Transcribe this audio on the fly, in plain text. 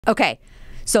Okay,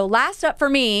 so last up for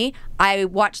me, I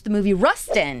watched the movie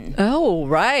Rustin. Oh,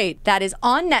 right. That is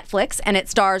on Netflix, and it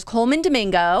stars Colman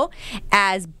Domingo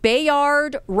as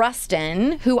Bayard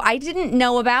Rustin, who I didn't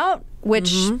know about,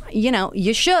 which, you know,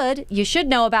 you should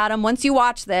know about him once you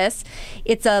watch this.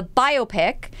 It's a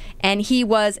biopic, and he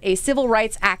was a civil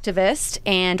rights activist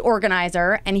and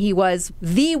organizer, and he was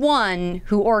the one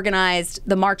who organized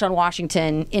the March on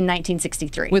Washington in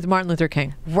 1963. With Martin Luther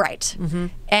King. Right.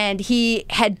 And he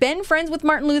had been friends with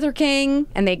Martin Luther King,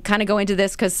 and they kind of go into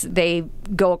this because they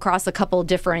go across a couple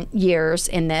different years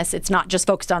in this. It's not just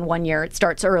focused on one year. It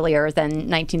starts earlier than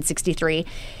 1963.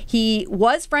 He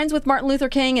was friends with Martin Luther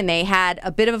King, and they had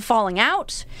a bit of a falling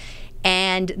out,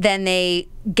 and then they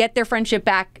get their friendship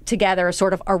back together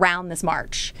sort of around this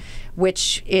march,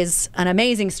 which is an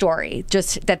amazing story.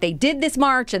 Just that they did this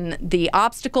march and the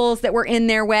obstacles that were in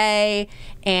their way,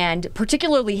 and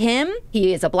particularly him.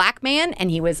 He is a black man,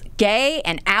 and he was gay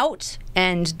and out,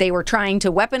 and they were trying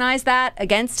to weaponize that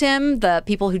against him, the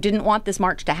people who didn't want this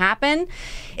march to happen.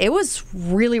 It was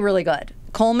really, really good.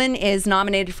 Colman is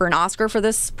nominated for an Oscar for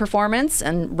this performance,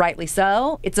 and rightly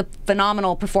so. It's a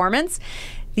phenomenal performance.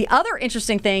 The other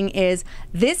interesting thing is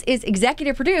this is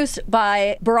executive produced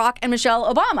by Barack and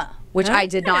Michelle Obama, which I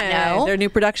did not know. Their new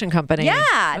production company.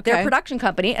 Yeah, their production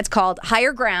company. It's called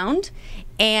Higher Ground.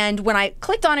 And when I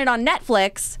clicked on it on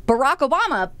Netflix, Barack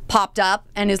Obama popped up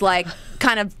and is like,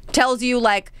 kind of tells you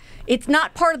like, it's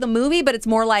not part of the movie, but it's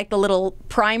more like the little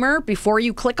primer before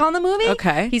you click on the movie.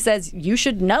 Okay. He says, you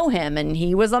should know him, and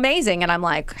he was amazing. And I'm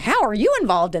like, how are you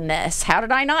involved in this? How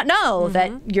did I not know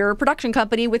that your production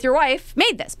company with your wife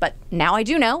made this? But now I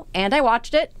do know, and I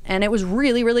watched it, and it was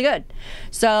really, really good.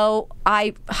 So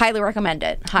I highly recommend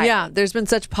it. Highly. Yeah, there's been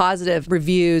such positive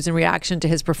reviews and reaction to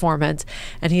his performance,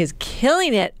 and he is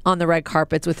killing it on the red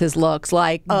carpets with his looks.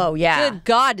 Like, oh, yeah. Good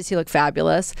God, does he look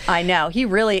fabulous? I know. He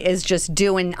really is just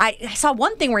doing... I saw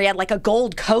one thing where he had like a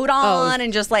gold coat on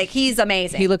and just like, he's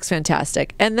amazing. He looks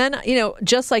fantastic. And then, you know,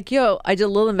 just like you, I did a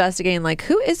little investigating, like,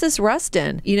 who is this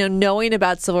Rustin? You know, knowing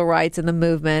about civil rights and the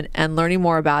movement and learning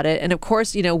more about it. And of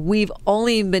course, you know, we've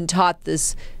only been taught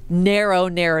this narrow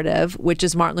narrative, which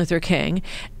is Martin Luther King.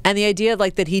 And the idea of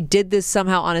like that he did this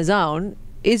somehow on his own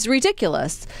is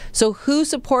ridiculous. So who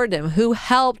supported him? Who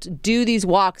helped do these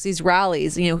walks, these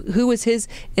rallies? You know, who was his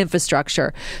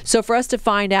infrastructure? So for us to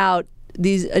find out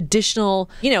these additional,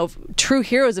 you know, true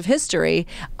heroes of history,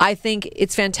 I think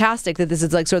it's fantastic that this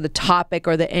is like sort of the topic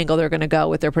or the angle they're going to go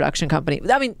with their production company.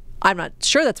 I mean, I'm not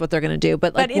sure that's what they're going to do,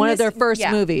 but like one of their first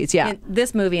movies. Yeah. In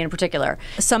this movie in particular.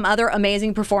 Some other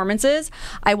amazing performances.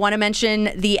 I want to mention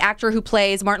the actor who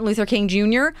plays Martin Luther King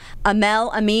Jr.,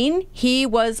 Aml Ameen. He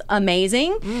was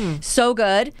amazing. So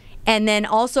good. And then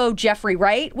also Jeffrey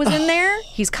Wright was in there.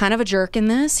 He's kind of a jerk in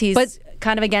this. He's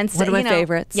kind of against one of my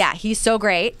favorites. Yeah, he's so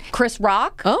great. Chris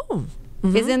Rock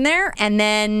is in there. And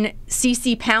then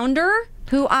CeCe Pounder,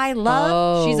 who I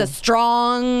love. She's a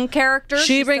strong character.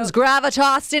 She brings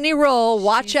gravitas to any role.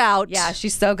 Watch out. Yeah,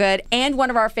 she's so good. And one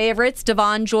of our favorites,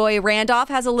 Devon Joy Randolph,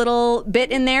 has a little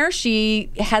bit in there. She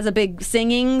has a big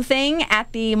singing thing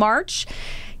at the march.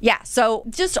 Yeah, so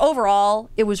just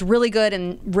overall, it was really good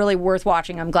and really worth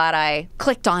watching. I'm glad I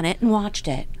clicked on it and watched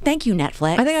it. Thank you,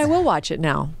 Netflix. I think I will watch it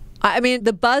now. I mean,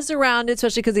 the buzz around it,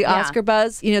 especially because the Oscar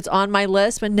buzz, you know, it's on my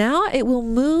list, but now it will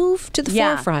move to the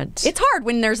forefront. It's hard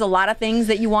when there's a lot of things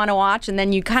that you want to watch, and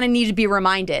then you kind of need to be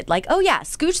reminded, like, oh yeah,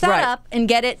 scooch that up and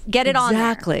get it on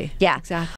there. Exactly. Yeah. Exactly.